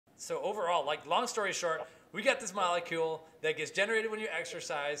So overall, like long story short, we got this molecule that gets generated when you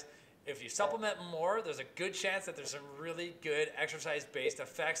exercise. If you supplement more, there's a good chance that there's some really good exercise-based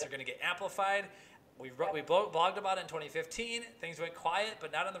effects. They're going to get amplified. We blogged about it in 2015. Things went quiet,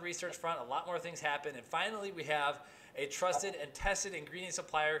 but not on the research front. A lot more things happened. And finally, we have a trusted and tested ingredient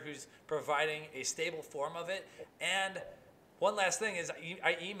supplier who's providing a stable form of it. And one last thing is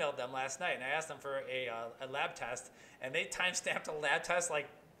I emailed them last night, and I asked them for a lab test, and they time-stamped a lab test like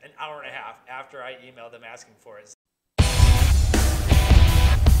an hour and a half after I emailed them asking for it.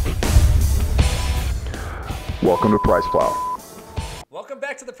 Welcome to PricePlow. Welcome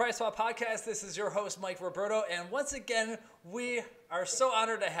back to the PricePlow Podcast. This is your host, Mike Roberto, and once again, we are so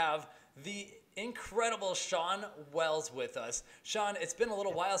honored to have the incredible Shawn Wells with us. Shawn, it's been a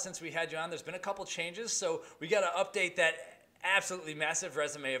little while since we had you on. There's been a couple changes, so we got to update that absolutely massive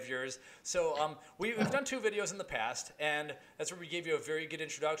resume of yours. So we've done 2 videos in the past, and that's where we gave you a very good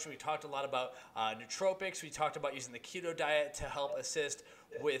introduction. We talked a lot about nootropics. We talked about using the keto diet to help assist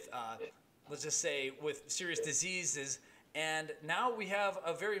with, let's just say, with serious diseases. And now we have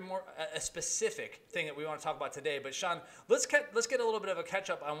a specific thing that we want to talk about today. But Shawn, let's get a little bit of a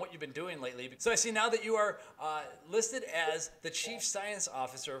catch up on what you've been doing lately. So I see now that you are listed as the Chief Science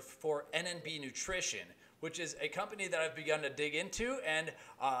Officer for NNB Nutrition, which is a company that I've begun to dig into, and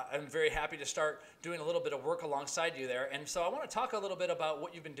I'm very happy to start doing a little bit of work alongside you there. And so I want to talk a little bit about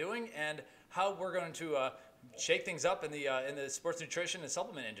what you've been doing and how we're going to shake things up in the sports nutrition and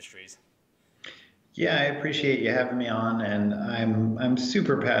supplement industries. Yeah, I appreciate you having me on, and I'm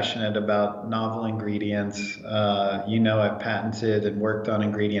super passionate about novel ingredients. I've patented and worked on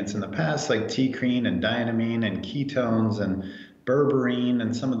ingredients in the past like T-crene and dianamine and ketones and berberine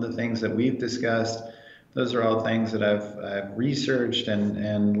and some of the things that we've discussed. Those are all things that I've researched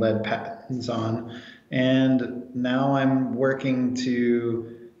and led patents on. And now I'm working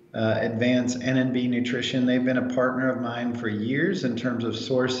to advance NNB Nutrition. They've been a partner of mine for years in terms of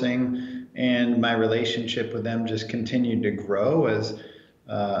sourcing, and my relationship with them just continued to grow as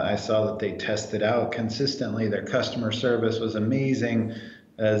I saw that they tested out consistently. Their customer service was amazing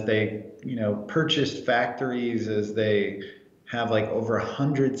as they, purchased factories, as they have like over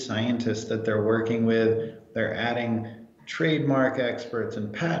 100 scientists that they're working with. They're adding trademark experts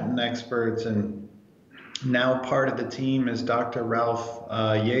and patent experts, and now part of the team is Dr. Ralph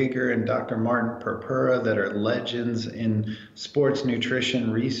Yeager and Dr. Martin Purpura, that are legends in sports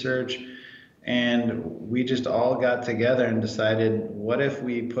nutrition research. And we just all got together and decided, what if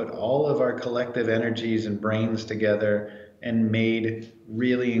we put all of our collective energies and brains together and made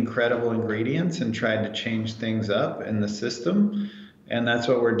really incredible ingredients and tried to change things up in the system? And that's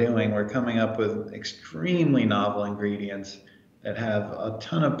what we're doing. We're coming up with extremely novel ingredients that have a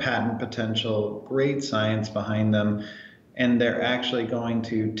ton of patent potential, great science behind them, and they're actually going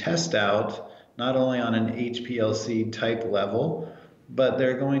to test out not only on an HPLC type level, but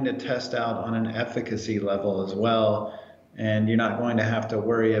they're going to test out on an efficacy level as well. And you're not going to have to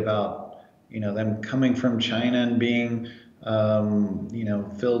worry about, them coming from China and being,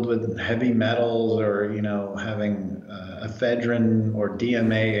 filled with heavy metals, or, having ephedrine or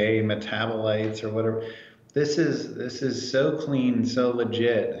DMAA metabolites or whatever. This is so clean, so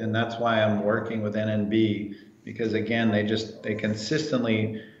legit, and that's why I'm working with NNB, because again, they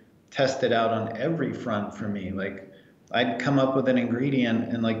consistently test it out on every front for me. Like, I'd come up with an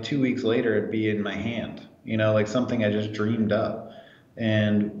ingredient and like 2 weeks later it'd be in my hand, like something I just dreamed up,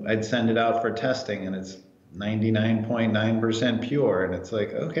 and I'd send it out for testing and it's 99.9% pure, and it's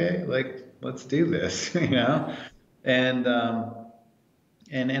like, okay, like, let's do this, and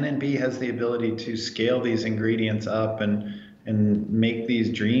NNB has the ability to scale these ingredients up and make these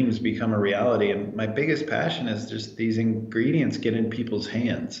dreams become a reality. And my biggest passion is just these ingredients get in people's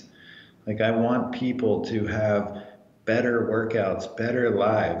hands. Like, I want people to have better workouts, better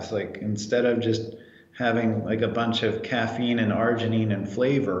lives. Like, instead of just having like a bunch of caffeine and arginine and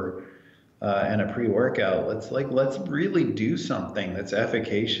flavor and a pre-workout, let's really do something that's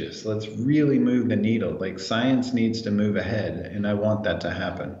efficacious. Let's really move the needle. Like, science needs to move ahead, and I want that to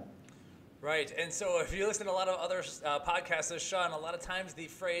happen. Right, and so if you listen to a lot of other podcasts of Shawn, a lot of times the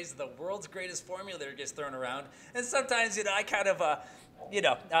phrase "the world's greatest formulator" gets thrown around, and sometimes I kind of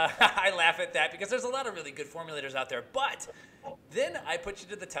I laugh at that, because there's a lot of really good formulators out there. But then I put you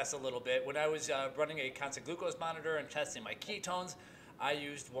to the test a little bit. When I was running a constant glucose monitor and testing my ketones, I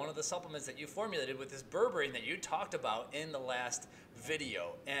used one of the supplements that you formulated with this berberine that you talked about in the last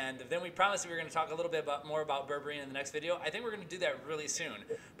video. And then we promised we were going to talk a little bit more about berberine in the next video. I think we're going to do that really soon.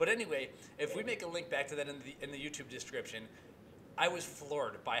 But anyway, if we make a link back to that in the YouTube description, I was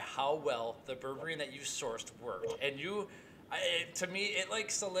floored by how well the berberine that you sourced worked. And you To me, it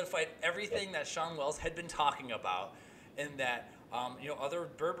like solidified everything that Shawn Wells had been talking about, in that other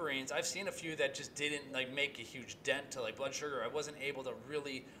berberines, I've seen a few that just didn't like make a huge dent to like blood sugar. I wasn't able to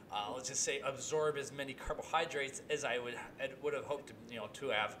really, let's just say, absorb as many carbohydrates as I would have hoped to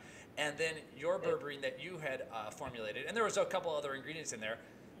have. And then your berberine that you had formulated, and there was a couple other ingredients in there.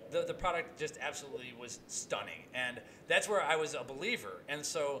 The product just absolutely was stunning, and that's where I was a believer. And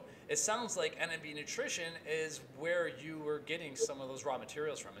so it sounds like NNB Nutrition is where you were getting some of those raw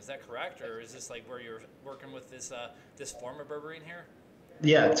materials from. Is that correct, or is this like where you're working with this form of berberine here?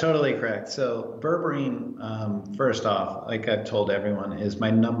 Yeah, totally correct. So berberine, first off, like I've told everyone, is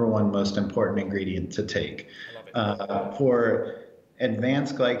my #1 most important ingredient to take. I love it. For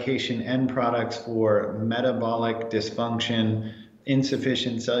advanced glycation end products, for metabolic dysfunction,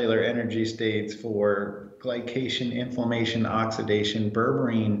 insufficient cellular energy states, for glycation, inflammation, oxidation,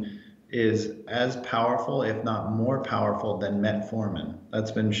 berberine is as powerful, if not more powerful, than metformin.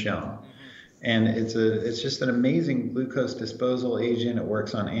 That's been shown. And it's just an amazing glucose disposal agent. It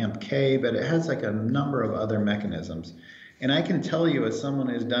works on AMP-K, but it has like a number of other mechanisms. And I can tell you, as someone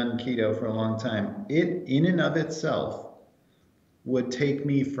who's done keto for a long time, it in and of itself would take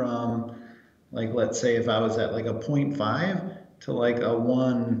me from, like, let's say if I was at like a 0.5 to like a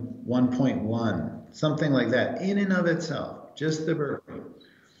 1.1, something like that, in and of itself, just the berberine.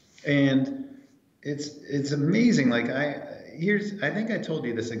 And it's amazing. Like I think I told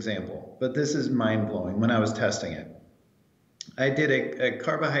you this example, but this is mind blowing. When I was testing it, I did a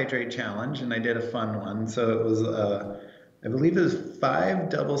carbohydrate challenge, and I did a fun one. So it was, I believe it was 5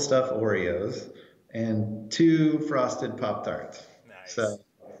 double stuffed Oreos and 2 frosted Pop-Tarts. Nice. So,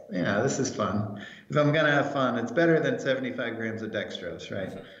 this is fun. If I'm going to have fun, it's better than 75 grams of dextrose,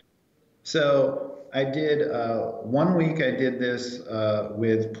 right? So I did, 1 week I did this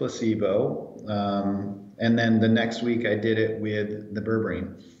with placebo, and then the next week I did it with the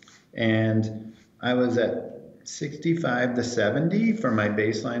berberine. And I was at 65 to 70 for my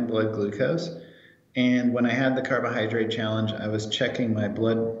baseline blood glucose. And when I had the carbohydrate challenge, I was checking my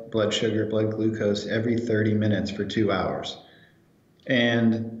blood sugar, blood glucose every 30 minutes for 2 hours.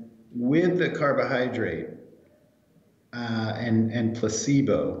 And with the carbohydrate and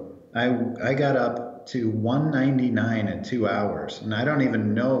placebo, I got up to 199 at 2 hours, and I don't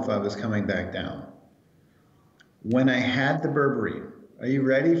even know if I was coming back down. When I had the berberine, are you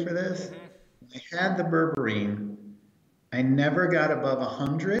ready for this? When I had the berberine, I never got above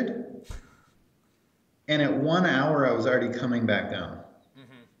 100, and at 1 hour I was already coming back down.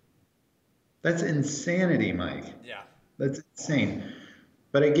 That's insanity, Mike. Yeah. That's insane.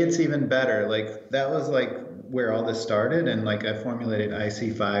 But it gets even better. Like, that was like where all this started, and like I formulated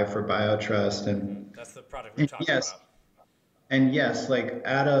IC5 for BioTrust, and that's the product we're talking about. And yes, like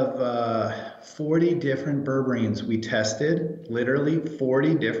out of 40 different berberines we tested, literally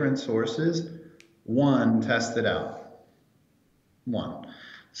 40 different sources, 1 tested out. 1.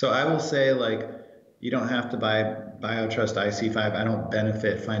 So I will say, like, you don't have to buy BioTrust IC5. I don't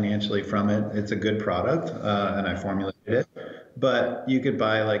benefit financially from it. It's a good product, and I formulated it. But you could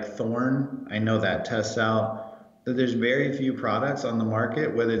buy like Thorne. I know that tests out. There's very few products on the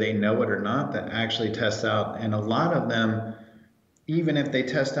market, whether they know it or not, that actually test out. And a lot of them, even if they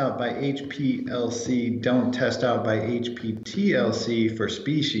test out by HPLC, don't test out by HPTLC for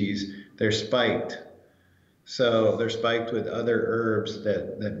species. They're spiked. So they're spiked with other herbs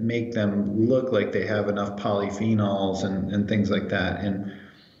that make them look like they have enough polyphenols and things like that. And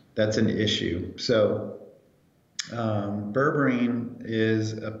that's an issue. So berberine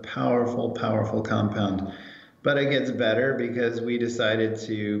is a powerful, powerful compound, but it gets better because we decided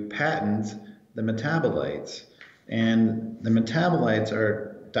to patent the metabolites. And the metabolites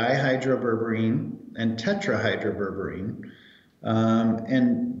are dihydroberberine and tetrahydroberberine.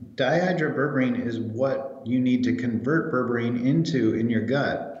 And dihydroberberine is what you need to convert berberine into in your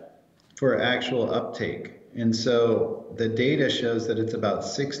gut for actual uptake. And so the data shows that it's about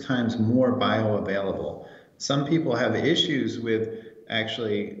 6 times more bioavailable. Some people have issues with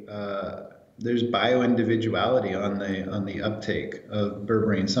actually, there's bioindividuality on the uptake of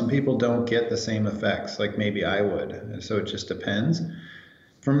berberine. Some people don't get the same effects like maybe I would. So it just depends.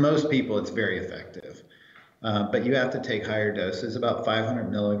 For most people, it's very effective. But you have to take higher doses, about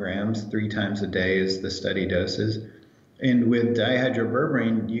 500 milligrams 3 times a day is the study doses. And with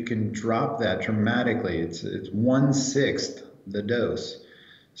dihydroberberine, you can drop that dramatically. It's 1/6 the dose.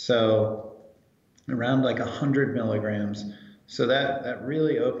 So around like 100 milligrams. So that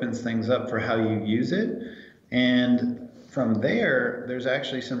really opens things up for how you use it. And from there, there's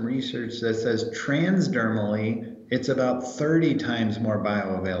actually some research that says transdermally, it's about 30 times more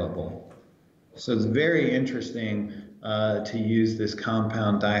bioavailable. So it's very interesting to use this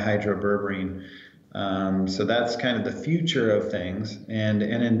compound dihydroberberine. So that's kind of the future of things. And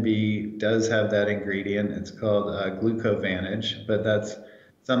NNB does have that ingredient. It's called glucovantage, but that's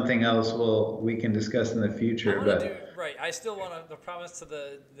something else we can discuss in the future. Right. I still want to promise to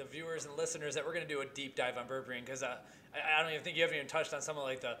the viewers and listeners that we're going to do a deep dive on berberine, because I don't even think you haven't even touched on some of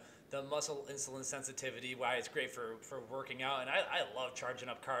like the muscle insulin sensitivity, why it's great for working out. And I love charging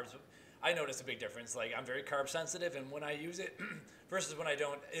up carbs. I notice a big difference. Like, I'm very carb sensitive, and when I use it versus when I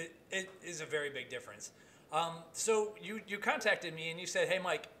don't, it is a very big difference. So you contacted me and you said, hey,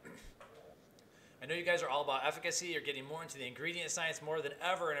 Mike, I know you guys are all about efficacy. You're getting more into the ingredient science more than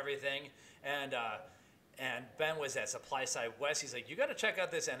ever and everything. And Ben was at Supply Side West. He's like, you got to check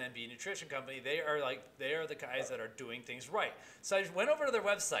out this NNB Nutrition company. They are the guys that are doing things right. So I went over to their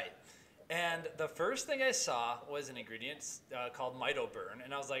website, and the first thing I saw was an ingredient called MitoBurn.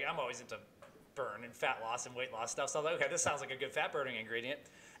 And I was like, I'm always into burn and fat loss and weight loss stuff. So I was like, okay, this sounds like a good fat burning ingredient.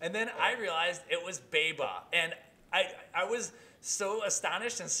 And then I realized it was BAIBA. And I was so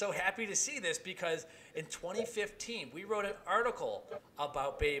astonished and so happy to see this, because in 2015, we wrote an article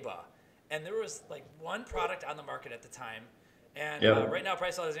about BAIBA. And there was like one product on the market at the time. And right now,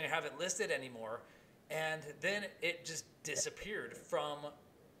 PricePlow doesn't even have it listed anymore. And then it just disappeared from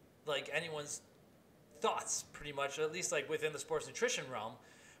like anyone's thoughts, pretty much, at least like within the sports nutrition realm.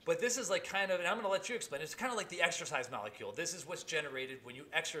 But this is like kind of, and I'm going to let you explain, it's kind of like the exercise molecule. This is what's generated when you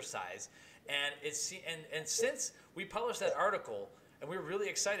exercise. And and since we published that article, and we were really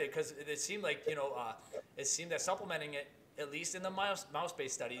excited because it seemed like, it seemed that supplementing it, at least in the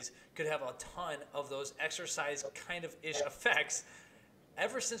mouse-based studies, could have a ton of those exercise kind of ish effects.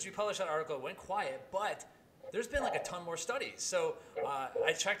 Ever since we published that article, it went quiet, but there's been like a ton more studies. So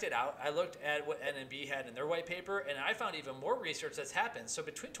I checked it out. I looked at what NNB had in their white paper, and I found even more research that's happened. So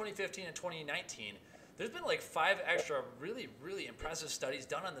between 2015 and 2019, there's been like 5 extra really, really impressive studies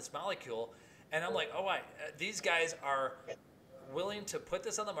done on this molecule. And I'm like, these guys are willing to put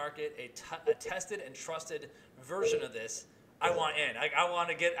this on the market, a tested and trusted version of this. I want in. I want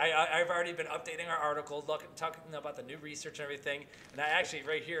to get. I've already been updating our article, talking about the new research and everything. And I actually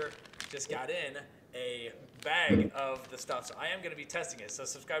right here just got in a bag of the stuff, so I am going to be testing it. So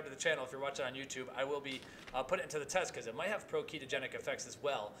subscribe to the channel if you're watching on YouTube. I will be putting it into the test because it might have pro-ketogenic effects as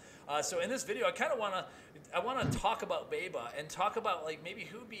well. So in this video, I want to talk about BAIBA and talk about like maybe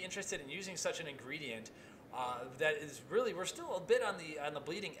who would be interested in using such an ingredient. That is really, we're still a bit on the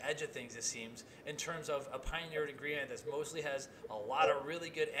bleeding edge of things, it seems, in terms of a pioneered ingredient that mostly has a lot of really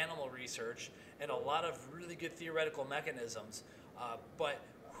good animal research and a lot of really good theoretical mechanisms, but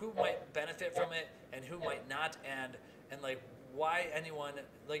who might benefit from it and who might not, and like why anyone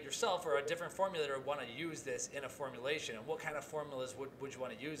like yourself or a different formulator would want to use this in a formulation, and what kind of formulas would you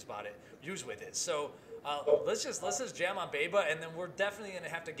want to use with it. So let's just jam on BAIBA, and then we're definitely going to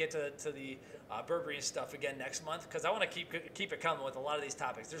have to get to the berberine stuff again next month, because I want to keep it coming with a lot of these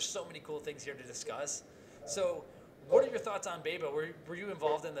topics. There's so many cool things here to discuss. So what are your thoughts on BAIBA? Were you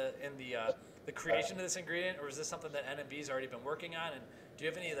involved in the creation of this ingredient, or is this something that NNB's already been working on? And do you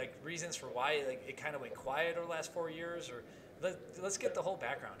have any like reasons for why like it kind of went quiet over the last 4 years? Or let's get the whole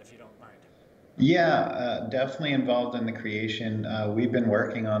background if you don't mind. Yeah, definitely involved in the creation. We've been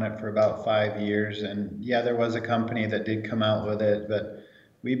working on it for about 5 years, and yeah, there was a company that did come out with it, but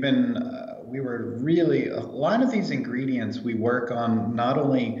we were really, a lot of these ingredients we work on, not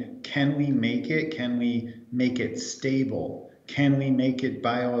only can we make it stable, can we make it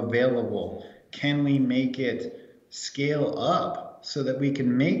bioavailable, can we make it scale up so that we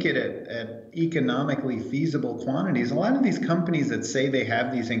can make it at economically feasible quantities. A lot of these companies that say they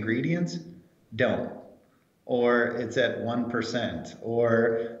have these ingredients don't, or it's at 1%,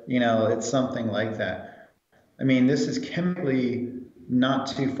 or it's something like that. I mean, this is chemically not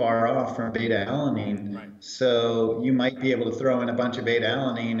too far off from beta-alanine, right. So you might be able to throw in a bunch of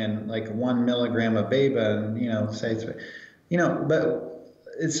beta-alanine and like 1 milligram of BAIBA, and say it's, but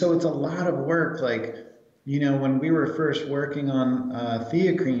it's a lot of work. Like, when we were first working on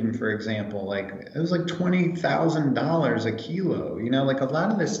theacrine, for example, like it was like $20,000 a kilo. Like a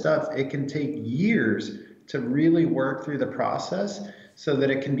lot of this stuff, it can take years to really work through the process so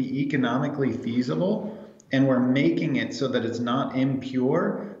that it can be economically feasible. And we're making it so that it's not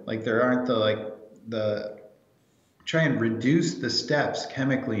impure. Like there aren't try and reduce the steps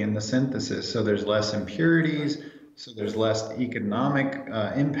chemically in the synthesis, so there's less impurities, so there's less economic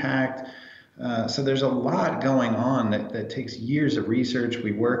impact. So there's a lot going on that takes years of research.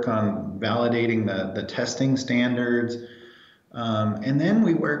 We work on validating the testing standards. And then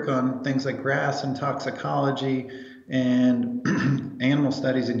we work on things like GRAS and toxicology and animal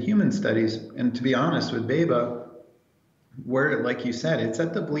studies and human studies. And to be honest, with BAIBA, we're, like you said, it's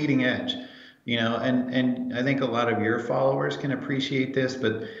at the bleeding edge, and I think a lot of your followers can appreciate this,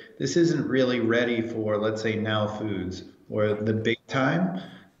 but this isn't really ready for, let's say, Now Foods or the big time,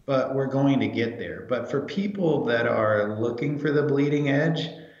 but we're going to get there. But for people that are looking for the bleeding edge,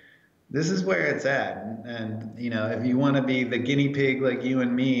 this is where it's at. And, if you want to be the guinea pig like you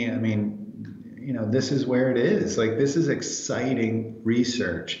and me, I mean, this is where it is. Like, this is exciting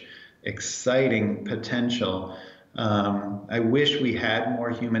research, exciting potential. I wish we had more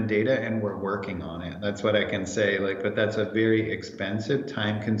human data, and we're working on it. That's what I can say. But that's a very expensive,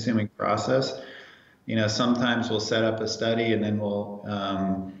 time-consuming process. Sometimes we'll set up a study and then we'll,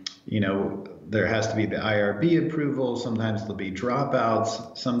 there has to be the IRB approval. Sometimes there'll be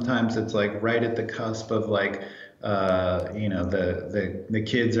dropouts. Sometimes it's like right at the cusp of the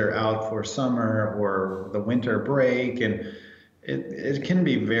kids are out for summer or the winter break, and it can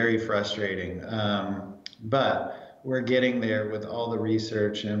be very frustrating. But we're getting there with all the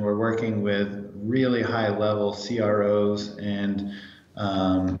research, and we're working with really high level CROs and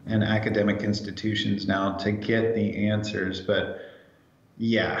academic institutions now to get the answers. But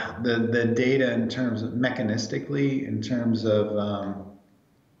yeah, the data in terms of mechanistically, in terms of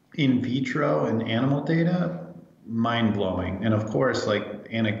in vitro and animal data, mind blowing. And of course,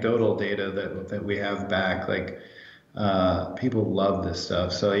 anecdotal data that we have back, people love this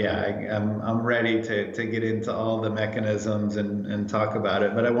stuff. So yeah, I'm ready to get into all the mechanisms and talk about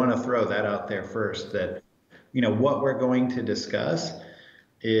it. But I want to throw that out there first, that what we're going to discuss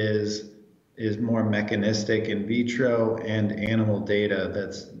is more mechanistic, in vitro and animal data.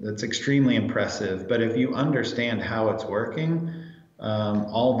 That's extremely impressive. But if you understand how it's working,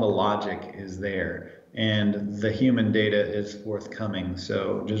 all the logic is there, and the human data is forthcoming.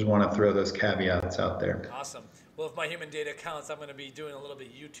 So just want to throw those caveats out there. Awesome. Well, if my human data counts, I'm going to be doing a little bit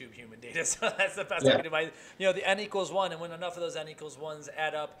of YouTube human data. So that's the best I can do. The N equals 1, and when enough of those N equals 1s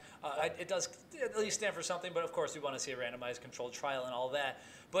add up, it does at least stand for something. But of course, we want to see a randomized controlled trial and all that.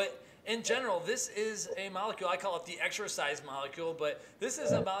 But in general, this is a molecule, I call it the exercise molecule, but this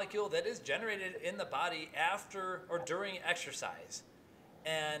is a molecule that is generated in the body after or during exercise.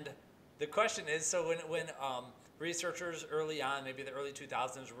 And the question is, so when researchers early on, maybe the early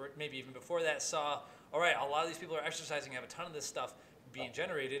 2000s, or maybe even before that, saw, all right, a lot of these people are exercising, have a ton of this stuff being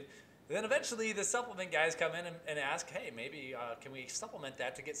generated. Then eventually the supplement guys come in and ask, hey, maybe can we supplement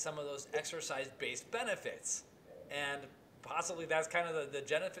that to get some of those exercise-based benefits? And possibly that's kind of the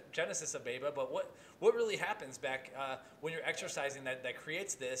genesis of BAIBA. But what really happens back when you're exercising that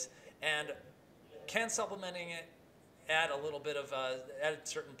creates this? And can supplementing it add a little bit of add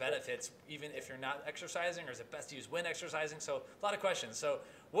certain benefits even if you're not exercising, or is it best to use when exercising? So a lot of questions. So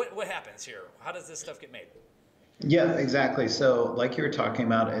what happens here? How does this stuff get made? Yeah, exactly. So like you were talking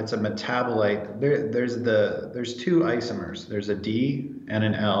about, it's a metabolite. There's two isomers. There's a D and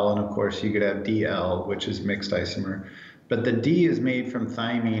an L, and of course you could have DL, which is mixed isomer. But the D is made from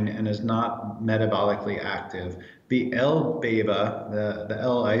thymine and is not metabolically active. The L-BAIBA, the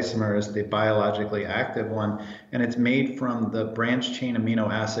L isomer, is the biologically active one, and it's made from the branched chain amino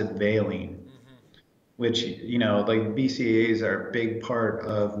acid valine, which, BCAAs are a big part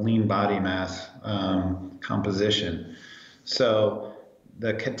of lean body mass composition. So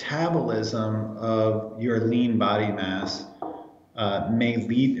the catabolism of your lean body mass may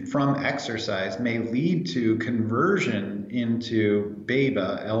lead to conversion into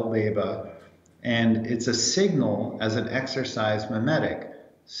BAIBA, L-BAIBA, and it's a signal as an exercise mimetic.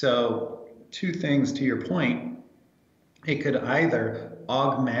 So two things to your point: it could either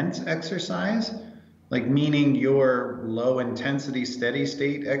augment exercise, meaning your low intensity steady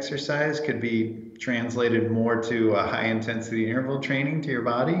state exercise could be translated more to a high intensity interval training to your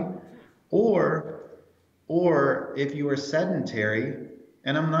body, or if you are sedentary,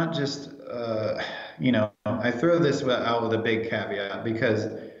 and I'm not just, I throw this out with a big caveat because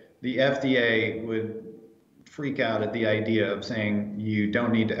the FDA would freak out at the idea of saying you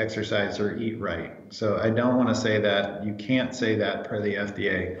don't need to exercise or eat right. So I don't want to say that. You can't say that per the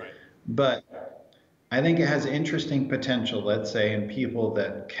FDA. Right. But I think it has interesting potential, let's say, in people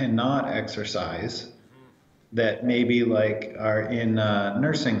that cannot exercise, that maybe are in a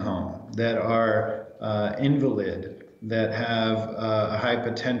nursing home, that are invalid, that have a high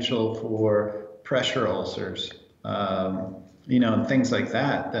potential for pressure ulcers, and things like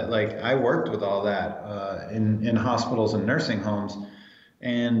that, I worked with all that in hospitals and nursing homes.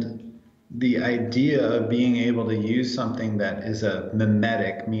 And the idea of being able to use something that is a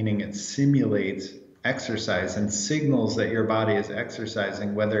mimetic, meaning it simulates exercise and signals that your body is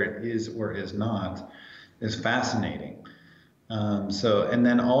exercising, whether it is or is not, is fascinating. And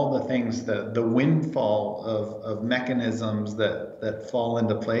then all the things, the windfall of mechanisms that fall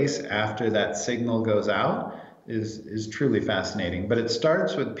into place after that signal goes out is truly fascinating. But it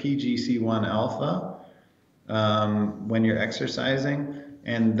starts with PGC1 alpha when you're exercising,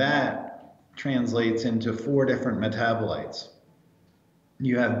 and that translates into 4 different metabolites.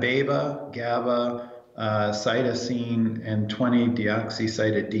 You have BAIBA, GABA, cytosine, and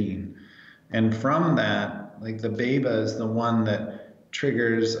 20-deoxycytidine. And from that, like the BAIBA is the one that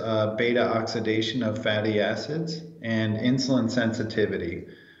triggers beta oxidation of fatty acids and insulin sensitivity.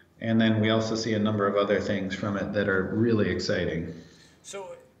 And then we also see a number of other things from it that are really exciting.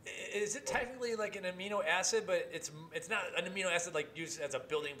 So is it technically like an amino acid, but it's not an amino acid like used as a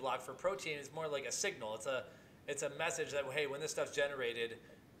building block for protein? It's more like a signal. It's a message that, hey, when this stuff's generated,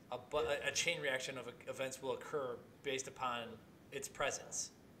 a chain reaction of events will occur based upon its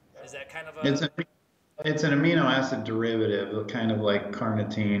presence. Is that kind of a... It's an amino acid derivative, kind of like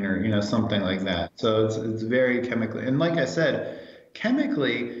carnitine or something like that. So it's very chemically, and like I said,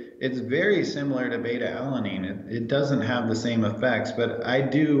 chemically it's very similar to beta-alanine. It doesn't have the same effects, but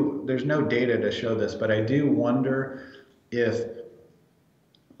there's no data to show this, but I do wonder if,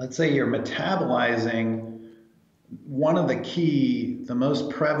 let's say you're metabolizing one of the most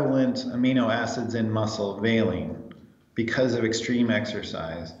prevalent amino acids in muscle, valine, because of extreme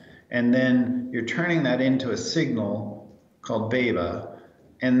exercise. And then you're turning that into a signal called BAIBA.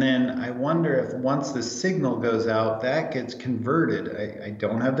 And then I wonder if once the signal goes out, that gets converted. I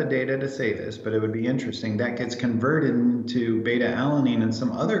don't have the data to say this, but it would be interesting. That gets converted into beta-alanine and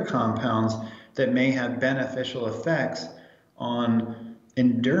some other compounds that may have beneficial effects on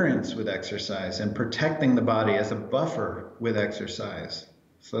endurance with exercise and protecting the body as a buffer with exercise.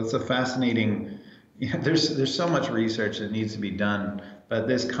 So it's a fascinating... there's so much research that needs to be done, but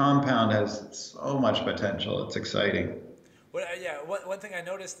this compound has so much potential. It's exciting. Well, yeah, one thing I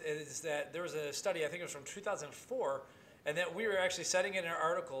noticed is that there was a study, I think it was from 2004, and that we were actually citing in an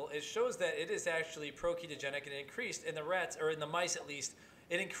article. It shows that it is actually pro-ketogenic, and it increased in the rats, or in the mice at least,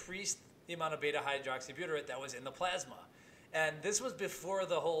 it increased the amount of beta-hydroxybutyrate that was in the plasma. And this was before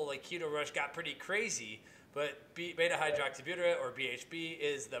the whole keto rush got pretty crazy, but beta-hydroxybutyrate, or BHB,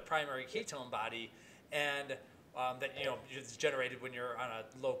 is the primary ketone body, and that it's generated when you're on a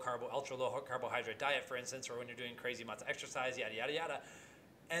ultra low carbohydrate diet, for instance, or when you're doing crazy amounts of exercise, yada yada yada.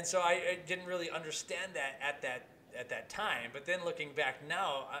 And so I didn't really understand that at that time. But then looking back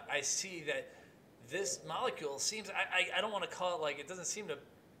now, I see that this molecule seems, I don't want to call it it doesn't seem to,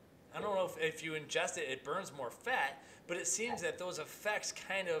 I don't know if you ingest it, it burns more fat, but it seems that those effects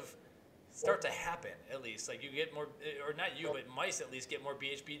kind of start to happen, at least. You get more, or not you, but mice at least get more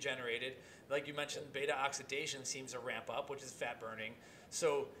BHB generated. Like you mentioned, beta oxidation seems to ramp up, which is fat burning.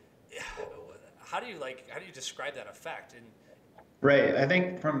 So how do you describe that effect? Right. I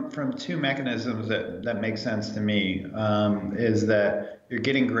think from 2 mechanisms that make sense to me is that you're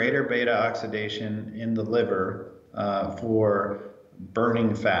getting greater beta oxidation in the liver for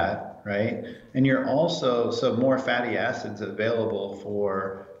burning fat, right? And you're also, so more fatty acids available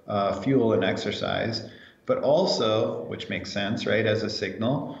for fuel and exercise, but also, which makes sense, right, as a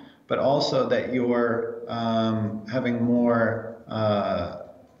signal, but also that you're having more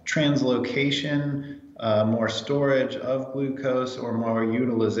translocation, more storage of glucose, or more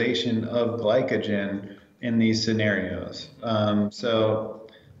utilization of glycogen in these scenarios.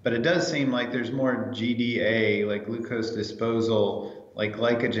 But it does seem like there's more GDA, like glucose disposal, like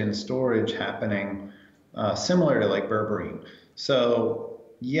glycogen storage happening, similar to berberine. So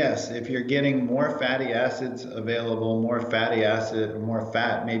yes, if you're getting more fatty acids available, more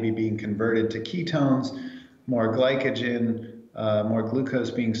fat maybe being converted to ketones, more glycogen, more glucose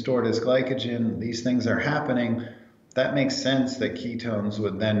being stored as glycogen, these things are happening. That makes sense that ketones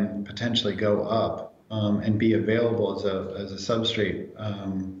would then potentially go up and be available as a substrate,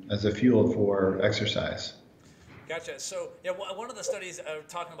 as a fuel for exercise. Gotcha. So, yeah, one of the studies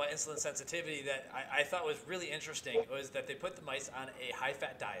talking about insulin sensitivity that I thought was really interesting was that they put the mice on a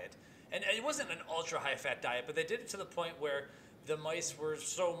high-fat diet. And it wasn't an ultra-high-fat diet, but they did it to the point where the mice were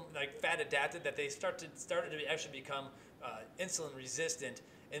so fat-adapted that they started to actually become insulin resistant,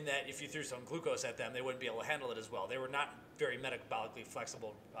 in that if you threw some glucose at them, they wouldn't be able to handle it as well. They were not very metabolically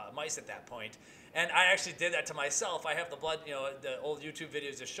flexible mice at that point. And I actually did that to myself. I have the blood, the old YouTube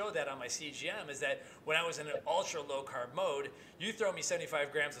videos that show that on my CGM, is that when I was in an ultra low carb mode, you throw me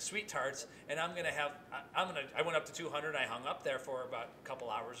 75 grams of sweet tarts and I went up to 200. I hung up there for about a couple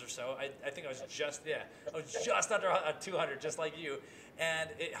hours or so. I think I was just under 200, just like you. And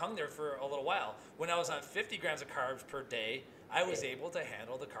it hung there for a little while. When I was on 50 grams of carbs per day, I was able to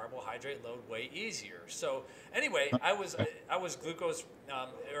handle the carbohydrate load way easier. So anyway, I was glucose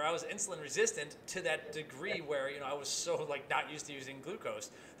or I was insulin resistant to that degree where I was so not used to using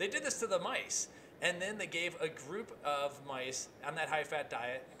glucose. They did this to the mice, and then they gave a group of mice on that high fat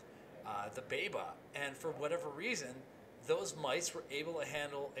diet the BAIBA, and for whatever reason, those mice were able to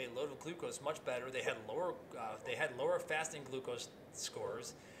handle a load of glucose much better. They had lower fasting glucose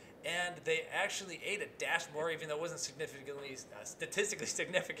scores. And they actually ate a dash more, even though it wasn't statistically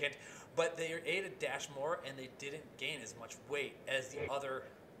significant, but they ate a dash more and they didn't gain as much weight as the other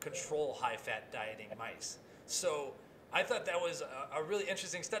control high-fat dieting mice. So I thought that was a really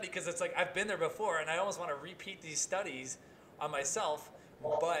interesting study, because it's like I've been there before and I almost want to repeat these studies on myself,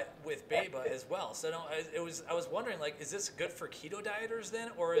 but with BAIBA as well. So I was wondering, is this good for keto dieters then,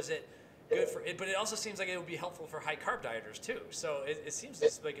 or is it good for it? But it also seems like it would be helpful for high carb dieters too. So it seems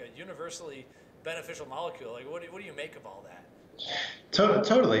just like a universally beneficial molecule. What do you make of all that?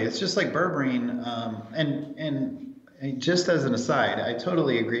 Totally. It's just like berberine. And just as an aside, I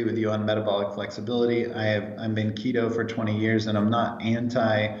totally agree with you on metabolic flexibility. I've been keto for 20 years, and I'm not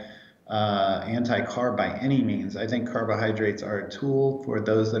anti-carb by any means. I think carbohydrates are a tool for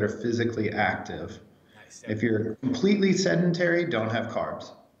those that are physically active. Nice. If you're completely sedentary, don't have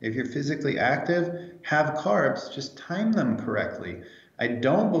carbs. If you're physically active, have carbs, just time them correctly. I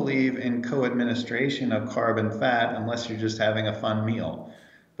don't believe in co-administration of carb and fat unless you're just having a fun meal.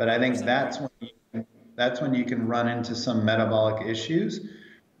 But I think that's when you can run into some metabolic issues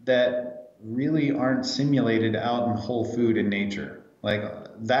that really aren't simulated out in whole food in nature.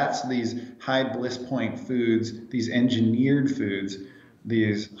 That's these high bliss point foods, these engineered foods,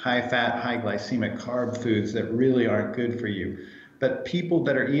 these high fat, high glycemic carb foods that really aren't good for you. But people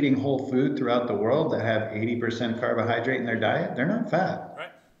that are eating whole food throughout the world that have 80% carbohydrate in their diet, they're not fat.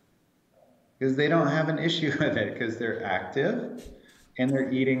 Right. Because they don't have an issue with it, because they're active and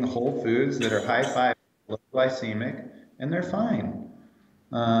they're eating whole foods that are high fiber, low glycemic, and they're fine.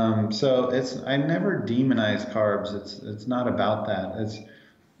 So I never demonize carbs. It's not about that.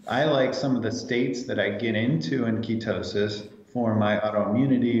 I like some of the states that I get into in ketosis for my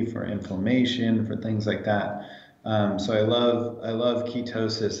autoimmunity, for inflammation, for things like that. So I love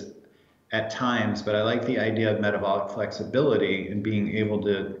ketosis at times, but I like the idea of metabolic flexibility and being able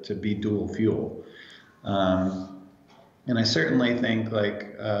to be dual fuel. And I certainly think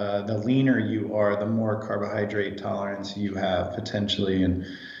the leaner you are, the more carbohydrate tolerance you have potentially, and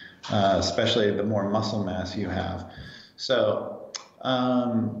especially the more muscle mass you have. So,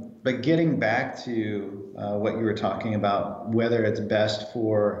 but getting back to what you were talking about, whether it's best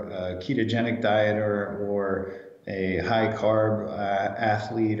for a ketogenic diet or a high carb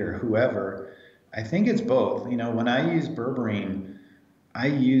athlete or whoever, I think it's both. When I use berberine, I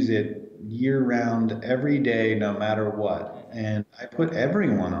use it year round, every day, no matter what. And I put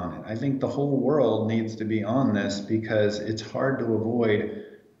everyone on it. I think the whole world needs to be on this, because it's hard to avoid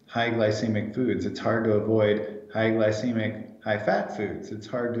high glycemic foods. It's hard to avoid high glycemic, high fat foods. It's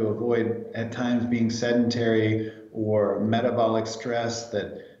hard to avoid at times being sedentary or metabolic stress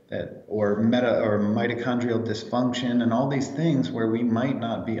or mitochondrial dysfunction, and all these things where we might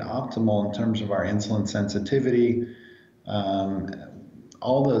not be optimal in terms of our insulin sensitivity,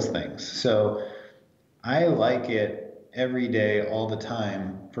 all those things. So I like it every day, all the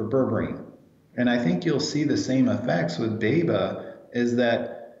time for berberine. And I think you'll see the same effects with BAIBA, is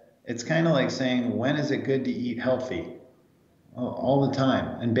that it's kind of like saying, when is it good to eat healthy? All the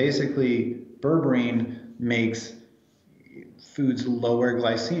time. And basically, berberine makes foods lower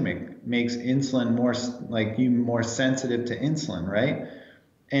glycemic, makes insulin more sensitive to insulin, right?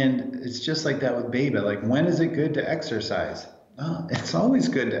 And it's just like that with BAIBA. When is it good to exercise? Oh, it's always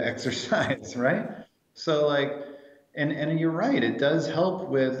good to exercise, right? So and you're right, it does help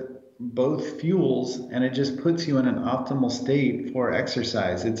with both fuels, and it just puts you in an optimal state for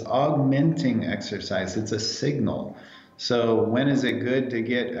exercise. It's augmenting exercise. It's a signal. So when is it good to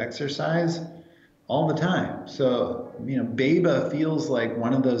get exercise? All the time. So, BAIBA feels like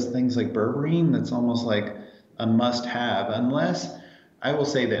one of those things like berberine that's almost like a must-have, unless, I will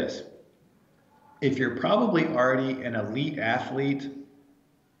say this, if you're probably already an elite athlete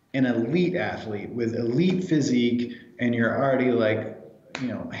with elite physique, and you're already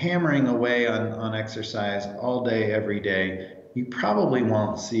hammering away on exercise all day, every day, you probably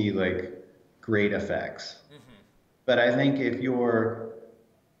won't see great effects. But I think if you're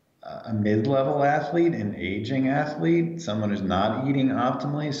a mid-level athlete, an aging athlete, someone who's not eating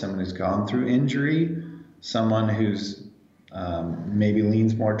optimally, someone who's gone through injury, someone who's maybe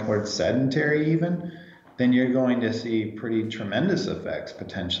leans more towards sedentary even, then you're going to see pretty tremendous effects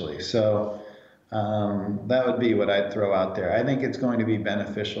potentially. So that would be what I'd throw out there. I think it's going to be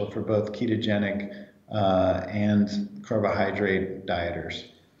beneficial for both ketogenic and carbohydrate dieters.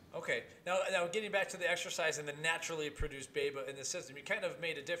 Okay. Now getting back to the exercise and the naturally produced BAIBA in the system, you kind of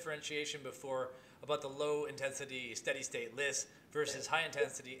made a differentiation before about the low intensity steady state LIS versus high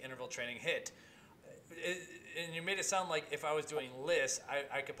intensity interval training HIIT. And you made it sound like if I was doing LIS,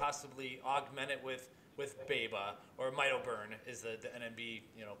 I could possibly augment it with BAIBA, or MitoBurn is the NNB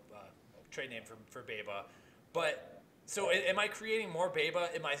trade name for BAIBA. But so am I creating more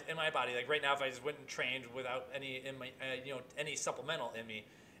BAIBA in my body? Like right now, if I just went and trained without any any supplemental in me,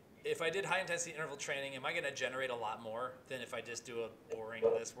 if I did high intensity interval training, am I going to generate a lot more than if I just do a boring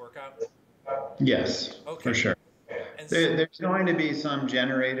LIS workout? Yes, okay. For sure. And there's going to be some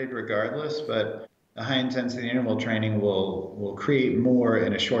generated regardless, but the high intensity interval training will create more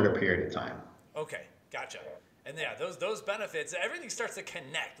in a shorter period of time. Okay, gotcha. And yeah, those benefits, everything starts to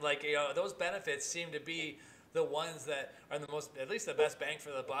connect. Like, those benefits seem to be the ones that are the most, at least the best bang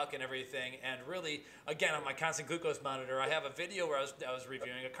for the buck and everything. And really, again, on my constant glucose monitor, I have a video where I was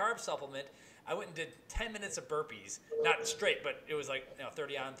reviewing a carb supplement. I went and did 10 minutes of burpees, not straight, but it was like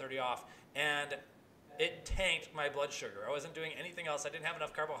 30 on, 30 off, and it tanked my blood sugar. I wasn't doing anything else. I didn't have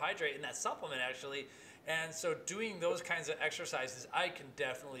enough carbohydrate in that supplement actually. And so doing those kinds of exercises, I can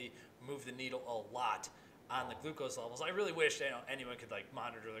definitely move the needle a lot on the glucose levels. I really wish anyone could like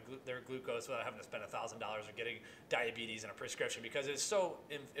monitor their glucose without having to spend $1,000 or getting diabetes and a prescription, because it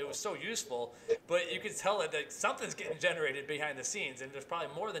was so useful. But you could tell that something's getting generated behind the scenes, and there's probably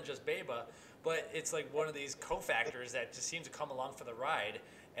more than just BAIBA. But it's like one of these cofactors that just seems to come along for the ride.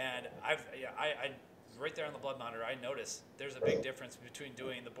 And I right there on the blood monitor, I noticed there's a big difference between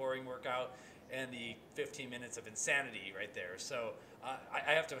doing the boring workout and the 15 minutes of insanity right there. So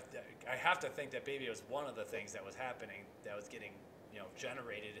I have to think that BAIBA was one of the things that was happening, that was getting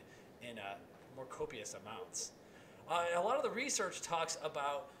generated in more copious amounts. A lot of the research talks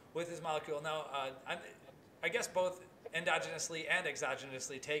about with this molecule now. I guess both endogenously and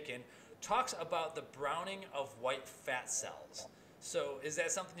exogenously taken, talks about the browning of white fat cells. So is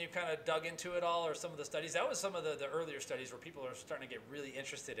that something you kind of dug into at all, or some of the studies? That was some of the earlier studies where people are starting to get really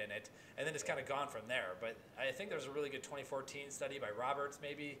interested in it, and then it's kind of gone from there. But I think there's a really good 2014 study by Roberts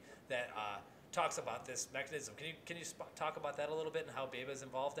maybe that talks about this mechanism. Can you talk about that a little bit and how BAIBA is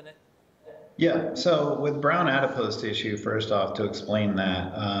involved in it? Yeah, so with brown adipose tissue, first off, to explain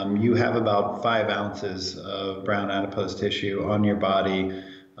that, you have about 5 ounces of brown adipose tissue on your body,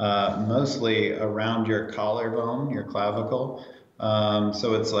 mostly around your collarbone, your clavicle.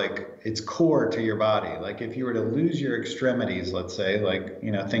 So it's core to your body. Like if you were to lose your extremities, let's say,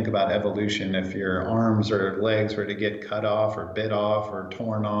 think about evolution. If your arms or legs were to get cut off or bit off or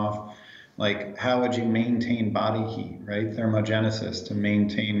torn off, like how would you maintain body heat, right? Thermogenesis, to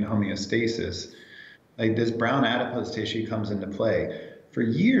maintain homeostasis. Like this brown adipose tissue comes into play. For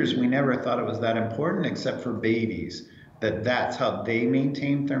years, we never thought it was that important, except for babies, that's how they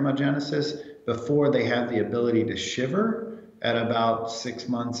maintain thermogenesis before they have the ability to shiver. At about 6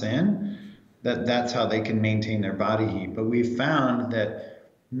 months in, that's how they can maintain their body heat. But we found that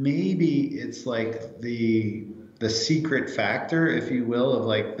maybe it's like the secret factor, if you will, of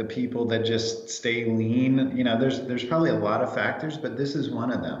like the people that just stay lean. There's probably a lot of factors, but this is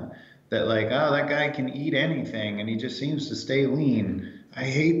one of them. That like, oh, that guy can eat anything and he just seems to stay lean. I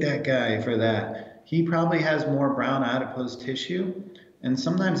hate that guy for that. He probably has more brown adipose tissue. And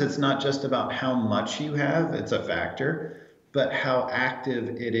sometimes it's not just about how much you have, it's a factor, but how active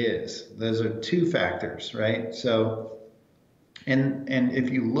it is. Those are 2 factors, right? So, and if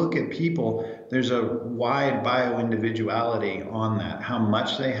you look at people, there's a wide bio-individuality on that, how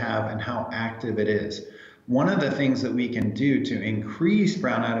much they have and how active it is. One of the things that we can do to increase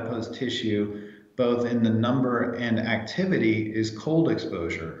brown adipose tissue, both in the number and activity, is cold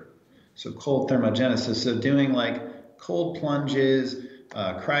exposure. So cold thermogenesis, so doing like cold plunges,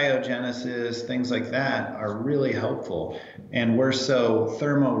 cryogenesis, things like that are really helpful. And we're so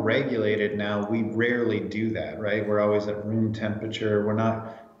thermoregulated now, we rarely do that, right? We're always at room temperature. We're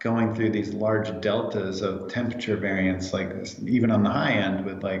not going through these large deltas of temperature variance, like this, even on the high end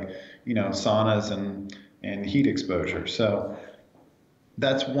with saunas and heat exposure. So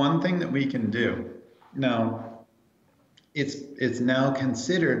that's one thing that we can do. Now, it's now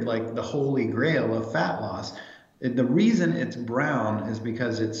considered like the holy grail of fat loss. The reason it's brown is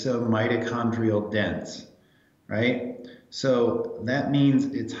because it's so mitochondrial dense, right? So that means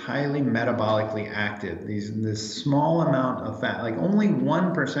it's highly metabolically active. This small amount of fat, like only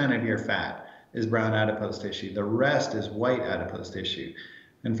 1% of your fat is brown adipose tissue. The rest is white adipose tissue.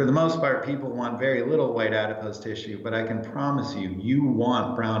 And for the most part, people want very little white adipose tissue, but I can promise you, you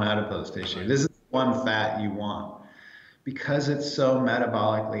want brown adipose tissue. This is one fat you want because it's so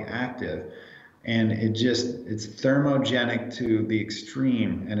metabolically active. And it's thermogenic to the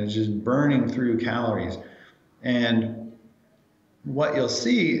extreme, and it's just burning through calories. And what you'll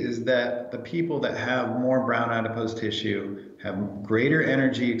see is that the people that have more brown adipose tissue have greater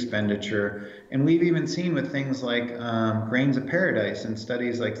energy expenditure. And we've even seen with things like grains of paradise and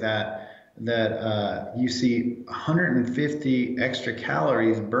studies like that, you see 150 extra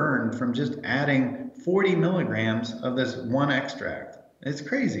calories burned from just adding 40 milligrams of this one extract. It's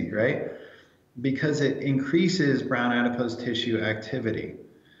crazy, right? Because it increases brown adipose tissue activity.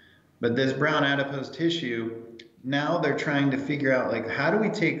 But this brown adipose tissue, now they're trying to figure out, like, how do we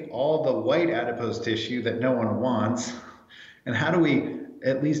take all the white adipose tissue that no one wants, and how do we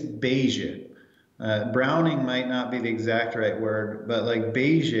at least beige it? Browning might not be the exact right word, but like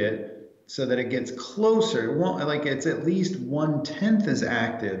beige it so that it gets closer. It won't, like, it's at least 1/10 as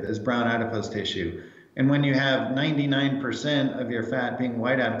active as brown adipose tissue. And when you have 99% of your fat being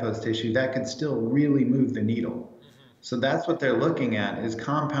white adipose tissue, that could still really move the needle. So that's what they're looking at, is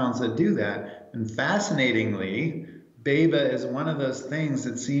compounds that do that. And fascinatingly, BAIBA is one of those things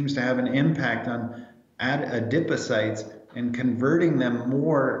that seems to have an impact on adipocytes and converting them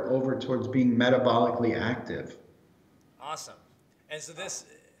more over towards being metabolically active. Awesome. And so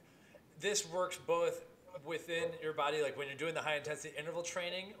this works both within your body, like when you're doing the high intensity interval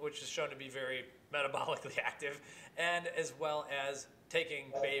training, which is shown to be very metabolically active, and as well as taking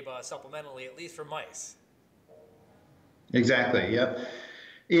BAIBA supplementally, at least for mice. Exactly. Yep.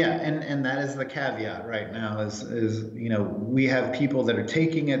 Yeah, and that is the caveat right now is we have people that are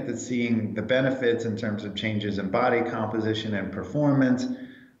taking it, that's seeing the benefits in terms of changes in body composition and performance,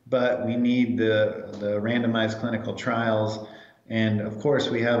 but we need the randomized clinical trials. And of course,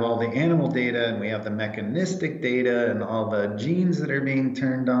 we have all the animal data, and we have the mechanistic data, and all the genes that are being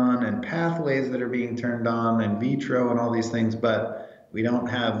turned on, and pathways that are being turned on, in vitro, and all these things. But we don't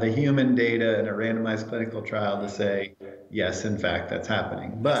have the human data in a randomized clinical trial to say, yes, in fact, that's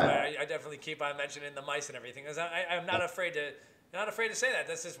happening. But I definitely keep on mentioning the mice and everything, because I'm not afraid to say that.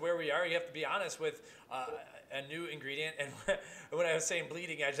 This is where we are. You have to be honest with a new ingredient. And when I was saying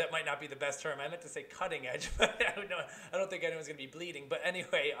bleeding edge, that might not be the best term. I meant to say cutting edge, but I don't think anyone's going to be bleeding. But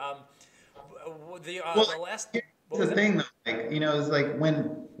anyway, the last. The thing, though, is like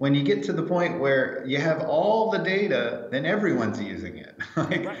when you get to the point where you have all the data, then everyone's using it.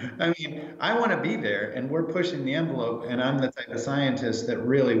 Right. I mean, I want to be there, and we're pushing the envelope, and I'm the type of scientist that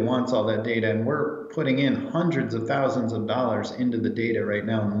really wants all that data, and we're putting in hundreds of thousands of dollars into the data right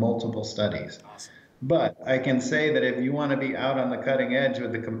now in multiple studies. Awesome. But I can say that if you want to be out on the cutting edge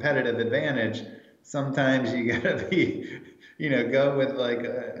with the competitive advantage, sometimes you got to be, go with like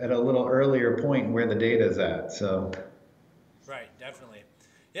at a little earlier point where the data is at. So. Right, definitely.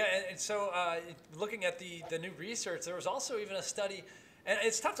 Yeah, and so looking at the new research, there was also even a study, and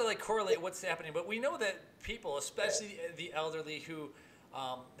it's tough to like correlate what's happening, but we know that people, especially the elderly who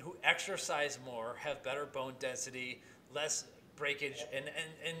exercise more, have better bone density, less breakage, and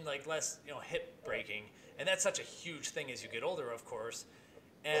like less hip breaking, and that's such a huge thing as you get older, of course.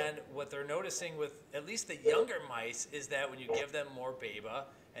 And what they're noticing with at least the younger mice is that when you give them more BAIBA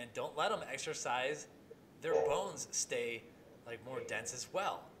and don't let them exercise, their bones stay like more dense as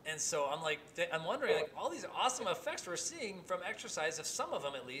well. And so I'm wondering, like, all these awesome effects we're seeing from exercise, if some of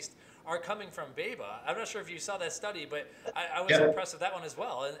them at least are coming from BAIBA. I'm not sure if you saw that study, but I was impressed with that one as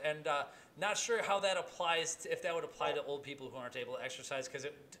well. And not sure how that applies if that would apply to old people who aren't able to exercise, because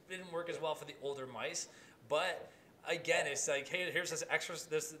it didn't work as well for the older mice. But again, it's like, hey, here's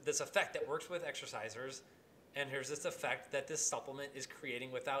this effect that works with exercisers, and here's this effect that this supplement is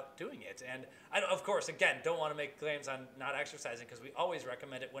creating without doing it. And I, of course, again, don't want to make claims on not exercising, because we always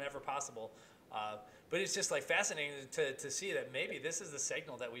recommend it whenever possible. But it's just like fascinating to see that maybe this is the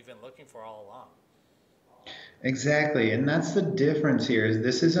signal that we've been looking for all along. Exactly, and that's the difference here. Is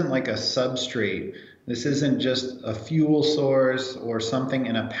this isn't like a substrate. This isn't just a fuel source or something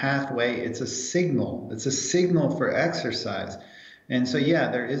in a pathway. It's a signal. It's a signal for exercise. And so,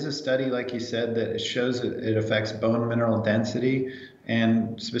 yeah, there is a study, like you said, that shows it affects bone mineral density,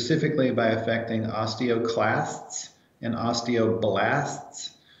 and specifically by affecting osteoclasts and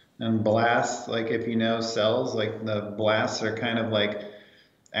osteoblasts. And blasts, like if you know cells, like the blasts are kind of like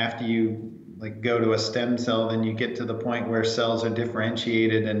after you like go to a stem cell, then you get to the point where cells are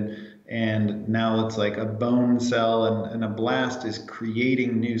differentiated, and now it's like a bone cell, and a blast is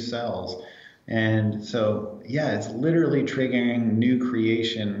creating new cells. And so, yeah, it's literally triggering new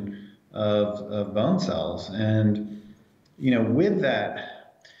creation of bone cells. And, with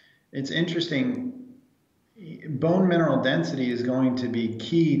that, it's interesting. Bone mineral density is going to be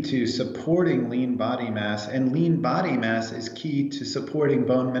key to supporting lean body mass, and lean body mass is key to supporting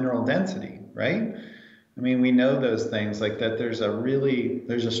bone mineral density, right? I mean, we know those things, like that there's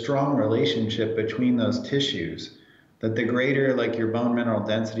a strong relationship between those tissues, that the greater like your bone mineral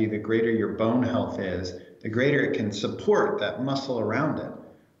density, the greater your bone health is, the greater it can support that muscle around it.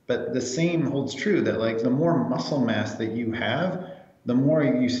 But the same holds true, that like the more muscle mass that you have, the more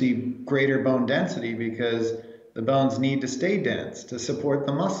you see greater bone density, because the bones need to stay dense to support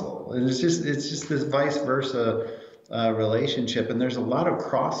the muscle. It's just this vice versa relationship, and there's a lot of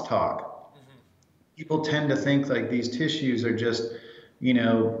crosstalk. People tend to think like these tissues are just,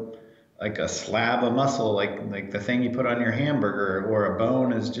 like a slab of muscle, like the thing you put on your hamburger, or a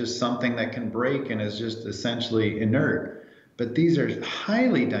bone is just something that can break and is just essentially inert. But these are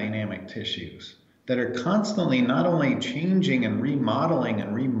highly dynamic tissues that are constantly not only changing and remodeling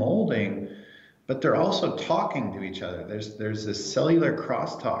and remolding, but they're also talking to each other. There's this cellular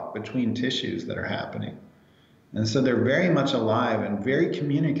crosstalk between tissues that are happening. And so they're very much alive and very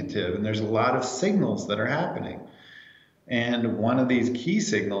communicative, and there's a lot of signals that are happening. And one of these key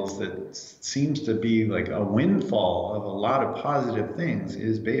signals that seems to be like a windfall of a lot of positive things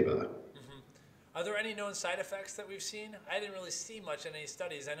is BAIBA. Are there any known side effects that we've seen? I didn't really see much in any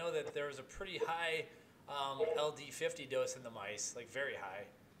studies. I know that there was a pretty high LD50 dose in the mice, like very high.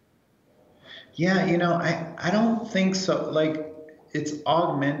 Yeah, I don't think so. Like, it's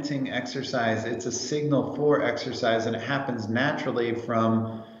augmenting exercise. It's a signal for exercise, and it happens naturally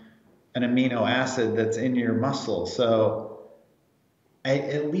from an amino acid that's in your muscle. So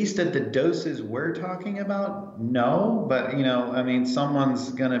at least at the doses we're talking about, no. But, someone's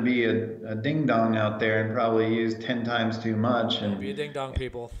going to be a ding-dong out there and probably use 10 times too much. And be a ding-dong,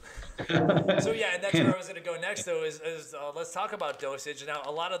 people. So, yeah, and that's where I was going to go next, though, is let's talk about dosage. Now,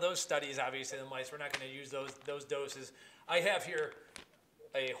 a lot of those studies, obviously, in the mice, we're not going to use those doses. I have here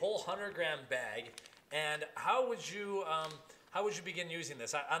a whole 100-gram bag, and how would you begin using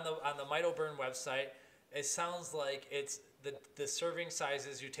this? On the MitoBurn website, it sounds like it's the serving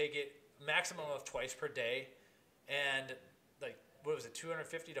sizes. You take it maximum of twice per day, and like, what was it,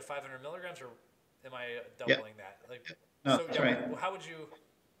 250 to 500 milligrams, or am I doubling that? Like, no, so that's yeah, right. How would you?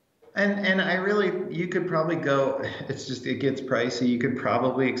 And you could probably go, it gets pricey. You could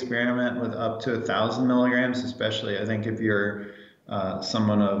probably experiment with up to 1,000 milligrams, especially I think if you're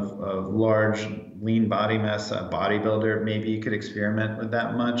someone of large lean body mass, a bodybuilder, maybe you could experiment with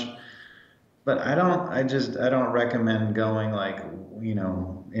that much. But I don't recommend going like,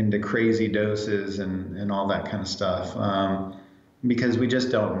 into crazy doses and all that kind of stuff, because we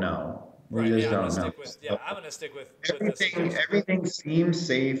just don't know. I'm going to stick with everything seems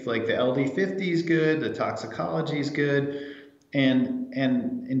safe. Like the LD50 is good, the toxicology is good, and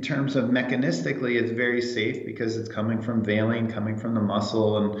in terms of mechanistically, it's very safe because it's coming from valine, coming from the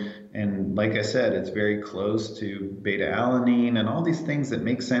muscle, and like I said, it's very close to beta-alanine and all these things that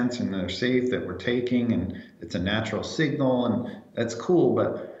make sense and they're safe that we're taking, and it's a natural signal, and that's cool.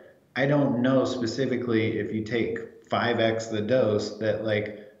 But I don't know specifically if you take 5x the dose that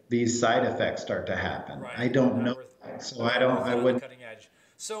like these side effects start to happen. Right. I don't know. So I wouldn't. Cutting edge.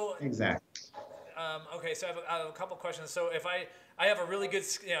 So exactly. Okay, so I have a couple questions. So if I have a really good,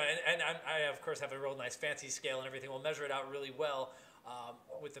 and I of course have a real nice fancy scale and everything. We'll measure it out really well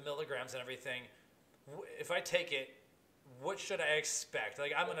with the milligrams and everything. If I take it, what should I expect?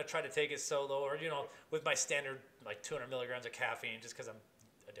 Like, I'm going to try to take it solo, or with my standard like 200 milligrams of caffeine, just because I'm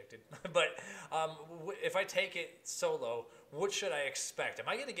addicted. But if I take it solo, what should I expect? Am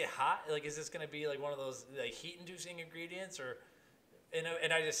I going to get hot? Like, is this going to be like one of those like heat-inducing ingredients, or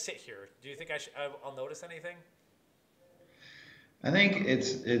and I just sit here? Do you think I'll notice anything? I think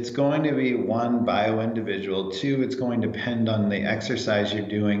it's going to be one bio-individual. Two, it's going to depend on the exercise you're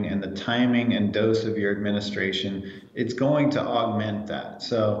doing and the timing and dose of your administration. It's going to augment that.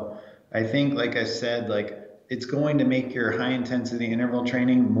 So I think, like I said, like it's going to make your high intensity interval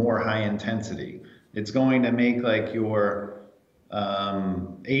training more high intensity. It's going to make like your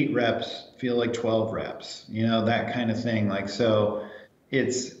 8 reps feel like 12 reps, that kind of thing. Like, so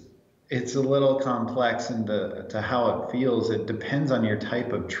it's a little complex to how it feels. It depends on your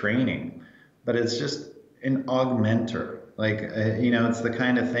type of training, but it's just an augmenter. Like, it's the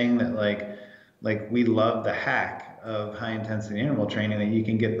kind of thing that like we love the hack of high intensity interval training that you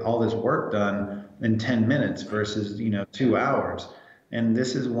can get all this work done in 10 minutes versus, 2 hours. And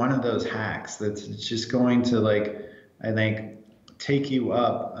this is one of those hacks that's just going to, like, I think, take you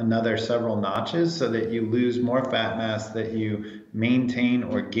up another several notches so that you lose more fat mass, that you maintain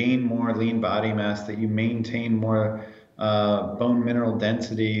or gain more lean body mass, that you maintain more bone mineral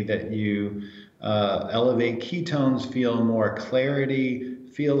density, that you elevate ketones, feel more clarity,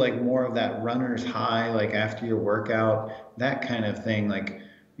 feel like more of that runner's high, like after your workout, that kind of thing. Like,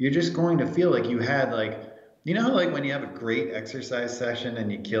 you're just going to feel like you had, like, like when you have a great exercise session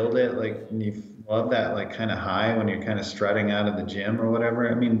and you killed it, like, and you love that, like, kind of high when you're kind of strutting out of the gym or whatever.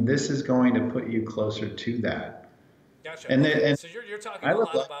 I mean, this is going to put you closer to that. Gotcha. And, okay. So you're talking a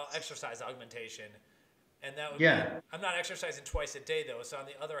lot about exercise augmentation, and that would be, I'm not exercising twice a day though. So on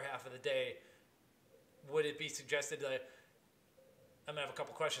the other half of the day, would it be suggested to, I'm gonna have a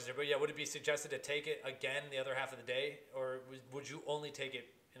couple questions there, but yeah, would it be suggested to take it again the other half of the day, or would you only take it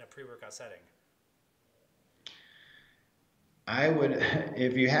in a pre-workout setting? I would,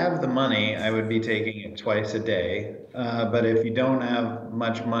 if you have the money, I would be taking it twice a day. But if you don't have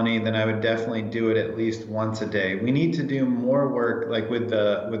much money, then I would definitely do it at least once a day. We need to do more work, like with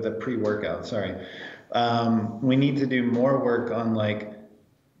the pre-workout. Sorry, we need to do more work on, like,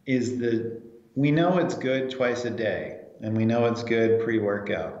 we know it's good twice a day, and we know it's good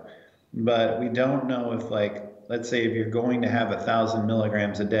pre-workout, but we don't know if, like, let's say if you're going to have 1,000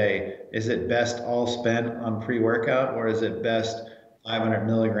 milligrams a day, is it best all spent on pre-workout, or is it best 500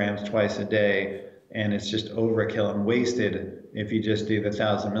 milligrams twice a day, and it's just overkill and wasted if you just do the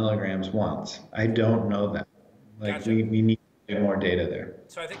 1,000 milligrams once? I don't know that. Like, gotcha. we need to get more data there.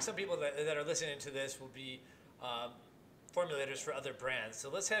 So I think some people that are listening to this will be formulators for other brands. So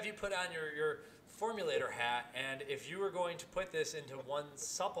let's have you put on your formulator hat, and if you were going to put this into one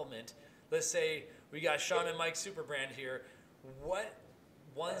supplement, let's say we got Shawn and Mike Super Brand here, what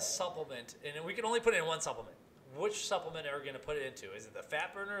one supplement, and we can only put it in one supplement, which supplement are we going to put it into? Is it the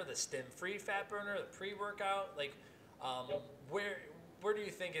fat burner, the stim-free fat burner, the pre-workout? Like, where do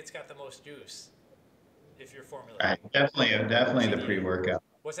you think it's got the most use if you're formulating? Definitely the pre-workout.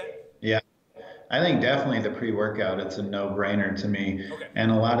 What's that? Yeah, I think definitely the pre-workout. It's a no-brainer to me. Okay.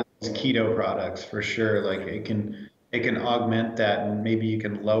 And a lot of these keto products, for sure, like, it can augment that, and maybe you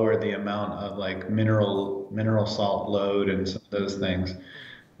can lower the amount of, like, mineral salt load and some of those things.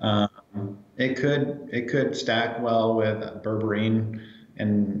 It could stack well with berberine,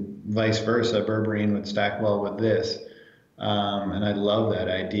 and vice versa. Berberine would stack well with this, and I love that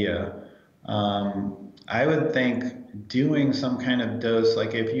idea. I would think doing some kind of dose,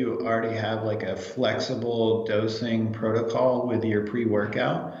 like if you already have, like, a flexible dosing protocol with your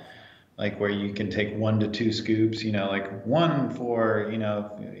pre-workout, like where you can take 1 to 2 scoops, like one for,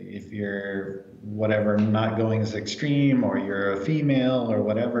 if you're whatever, not going as extreme, or you're a female or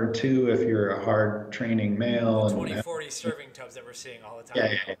whatever, 2 if you're a hard training male. 20-40 serving tubs that we're seeing all the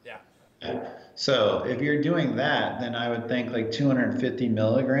time. Yeah. So if you're doing that, then I would think like 250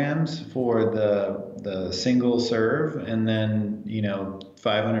 milligrams for the single serve, and then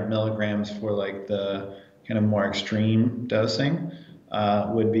 500 milligrams for, like, the kind of more extreme dosing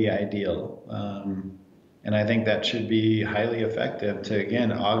would be ideal. And I think that should be highly effective to,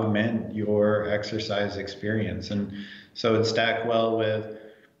 again, augment your exercise experience. And so it stack well with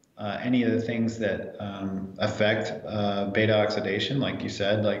any of the things that affect beta oxidation, like you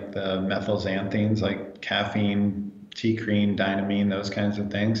said, like the methylxanthines, like caffeine, T-creen, dynamine, those kinds of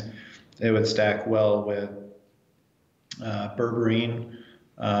things. It would stack well with berberine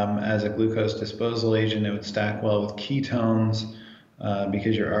as a glucose disposal agent. It would stack well with ketones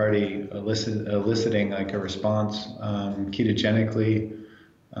because you're already eliciting, like, a response ketogenically.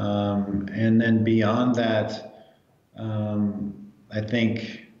 And then beyond that, I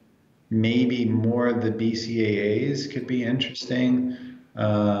think maybe more of the BCAAs could be interesting.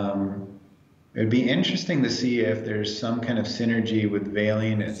 It'd be interesting to see if there's some kind of synergy with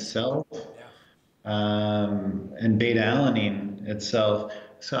valine itself, and beta-alanine itself.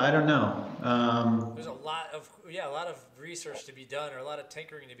 So I don't know. There's a lot of research to be done, or a lot of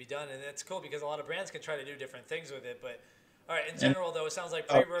tinkering to be done, and it's cool because a lot of brands can try to do different things with it. But all right, in general, though, it sounds like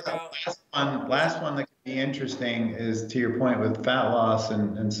pre-workout. Last one that could be interesting is, to your point with fat loss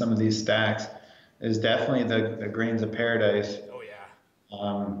and some of these stacks, is definitely the grains of paradise. Oh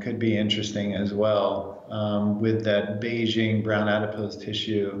yeah. Could be interesting as well, with that beiging brown adipose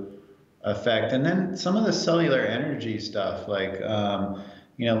tissue effect, and then some of the cellular energy stuff, like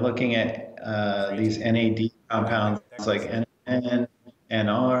looking at these NAD compounds like NN,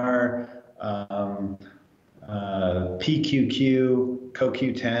 NR, PQQ,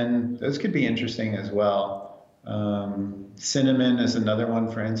 CoQ10. Those could be interesting as well. Cinnamon is another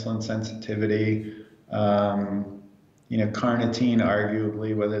one for insulin sensitivity. Carnitine,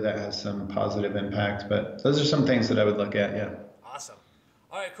 arguably, whether that has some positive impact, but those are some things that I would look at. Yeah. Awesome.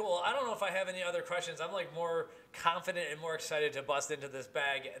 All right, cool. I don't know if I have any other questions. I'm like more confident and more excited to bust into this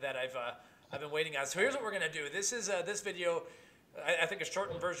bag that I've been waiting on. So here's what we're gonna do. This is this video. I think a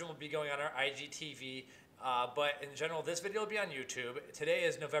shortened version will be going on our IGTV, but in general, this video will be on YouTube. Today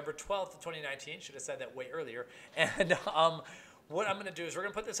is November 12th, 2019. Should have said that way earlier. And what I'm gonna do is we're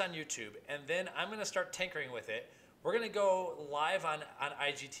gonna put this on YouTube, and then I'm gonna start tinkering with it. We're going to go live on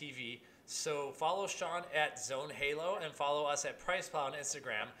IGTV, so follow Shawn at Zone Halo and follow us at PricePlow on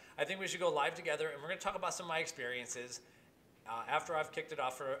Instagram. I think we should go live together, and we're going to talk about some of my experiences. After I've kicked it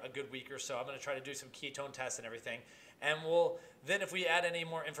off for a good week or so, I'm going to try to do some ketone tests and everything. And then if we add any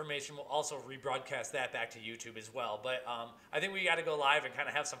more information, we'll also rebroadcast that back to YouTube as well. But I think we got to go live and kind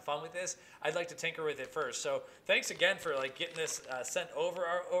of have some fun with this. I'd like to tinker with it first. So thanks again for getting this sent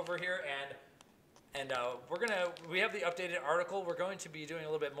over here. And we have the updated article. We're going to be doing a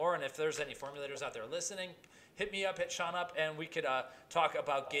little bit more, and if there's any formulators out there listening, hit me up, hit Shawn up, and we could talk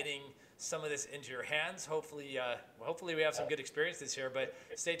about getting some of this into your hands. Hopefully we have some good experiences here, but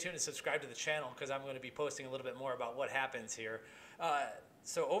stay tuned and subscribe to the channel because I'm going to be posting a little bit more about what happens here.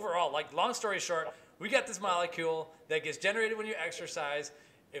 So overall, long story short, we got this molecule that gets generated when you exercise.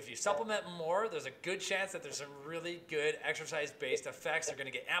 If you supplement more, there's a good chance that there's some really good exercise-based effects. They're going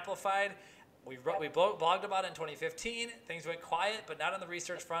to get amplified. We blogged about it in 2015. Things went quiet, but not on the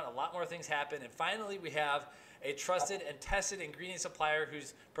research front. A lot more things happened. And finally, we have a trusted and tested ingredient supplier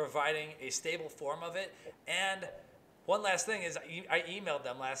who's providing a stable form of it. And one last thing is I emailed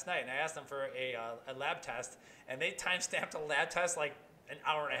them last night, and I asked them for a lab test, and they time-stamped a lab test like an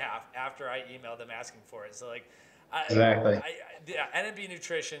hour and a half after I emailed them asking for it. So exactly. NNB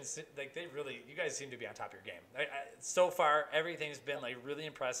Nutrition, you guys seem to be on top of your game. So far, everything's been really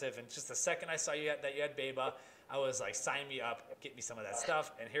impressive. And just the second I saw that you had BAIBA, I was like, sign me up, get me some of that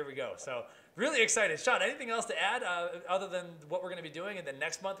stuff, and here we go. So really excited. Shawn, anything else to add other than what we're going to be doing? And then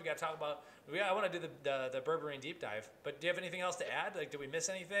next month we got to talk about. I want to do the berberine deep dive. But do you have anything else to add? Did we miss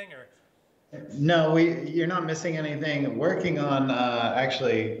anything or? No, you're not missing anything. Working on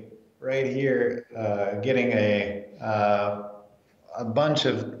actually. Right here, getting a bunch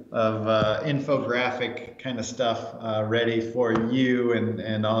of infographic kind of stuff ready for you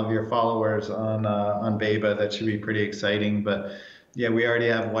and all of your followers on BAIBA. That should be pretty exciting. But yeah, we already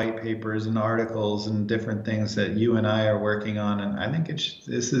have white papers and articles and different things that you and I are working on, and I think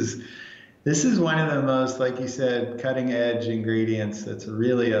this is one of the most, like you said, cutting edge ingredients. That's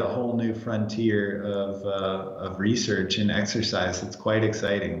really a whole new frontier of research and exercise. It's quite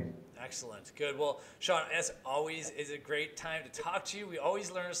exciting. Excellent. Good. Well, Shawn, as always, is a great time to talk to you. We always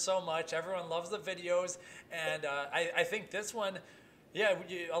learn so much. Everyone loves the videos. And I think this one, yeah,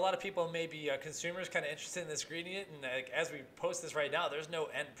 a lot of people may be consumers kind of interested in this ingredient. And as we post this right now, there's no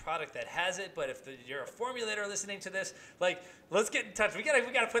end product that has it. But if you're a formulator listening to this, let's get in touch. We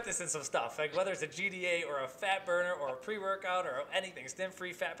gotta put this in some stuff. Whether it's a GDA or a fat burner or a pre-workout or anything,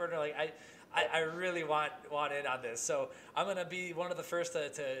 stim-free fat burner, I really want in on this. So I'm going to be one of the first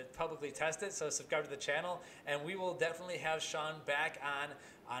to publicly test it. So subscribe to the channel. And we will definitely have Shawn back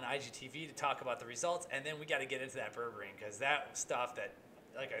on IGTV to talk about the results. And then we got to get into that berberine because that stuff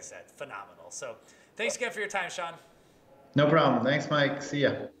like I said, phenomenal. So thanks again for your time, Shawn. No problem. Thanks, Mike. See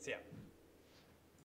ya. See ya.